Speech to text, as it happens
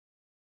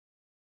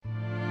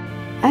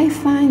I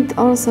find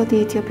also the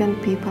Ethiopian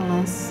people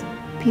as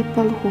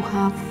people who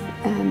have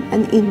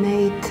an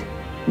innate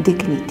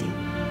dignity.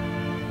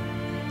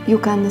 You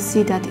can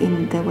see that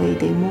in the way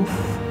they move,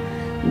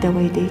 the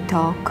way they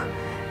talk,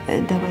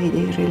 the way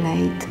they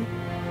relate.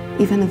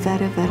 Even a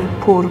very, very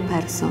poor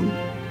person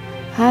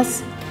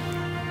has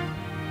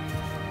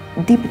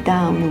deep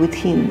down with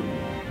him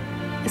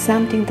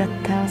something that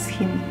tells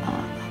him,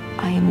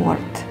 I am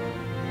worth.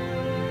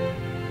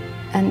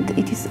 And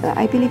it is,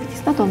 I believe it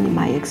is not only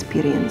my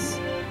experience.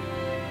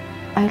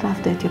 I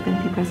love the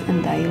Ethiopian people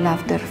and I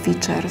love their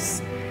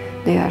features.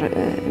 They are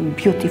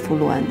beautiful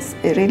ones,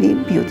 really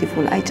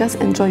beautiful. I just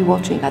enjoy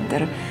watching at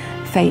their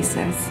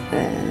faces,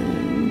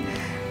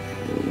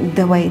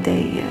 the way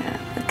they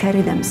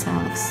carry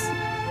themselves,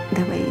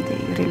 the way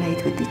they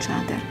relate with each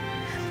other.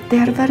 They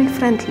are very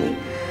friendly,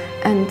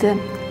 and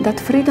that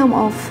freedom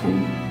of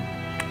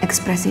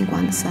expressing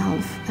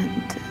oneself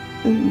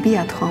and be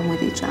at home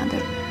with each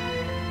other.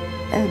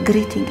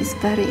 Greeting is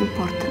very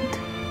important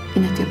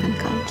in Ethiopian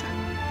culture.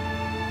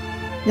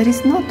 There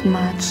is not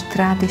much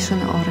tradition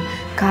or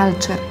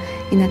culture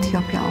in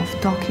Ethiopia of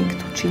talking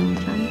to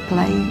children,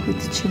 playing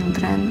with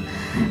children,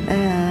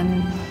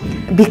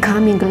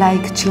 becoming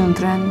like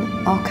children,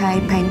 okay,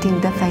 painting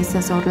the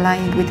faces or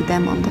lying with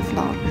them on the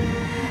floor.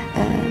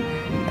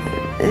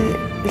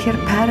 Her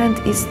parent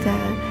is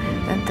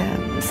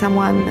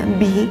someone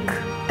big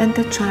and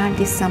the child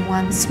is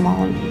someone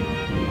small.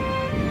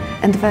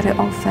 And very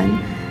often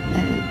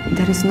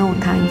there is no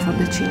time for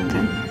the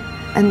children.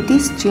 And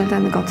these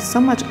children got so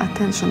much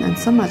attention and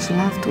so much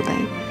love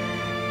today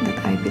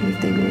that I believe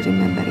they will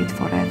remember it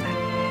forever.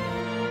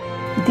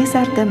 These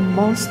are the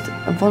most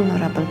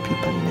vulnerable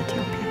people in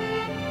Ethiopia.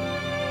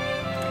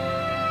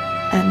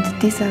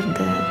 And these are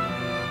the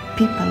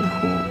people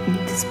who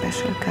need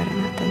special care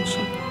and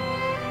attention.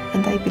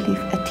 And I believe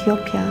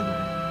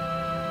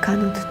Ethiopia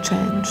cannot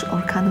change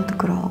or cannot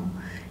grow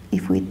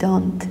if we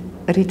don't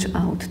reach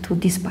out to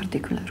this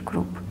particular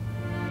group.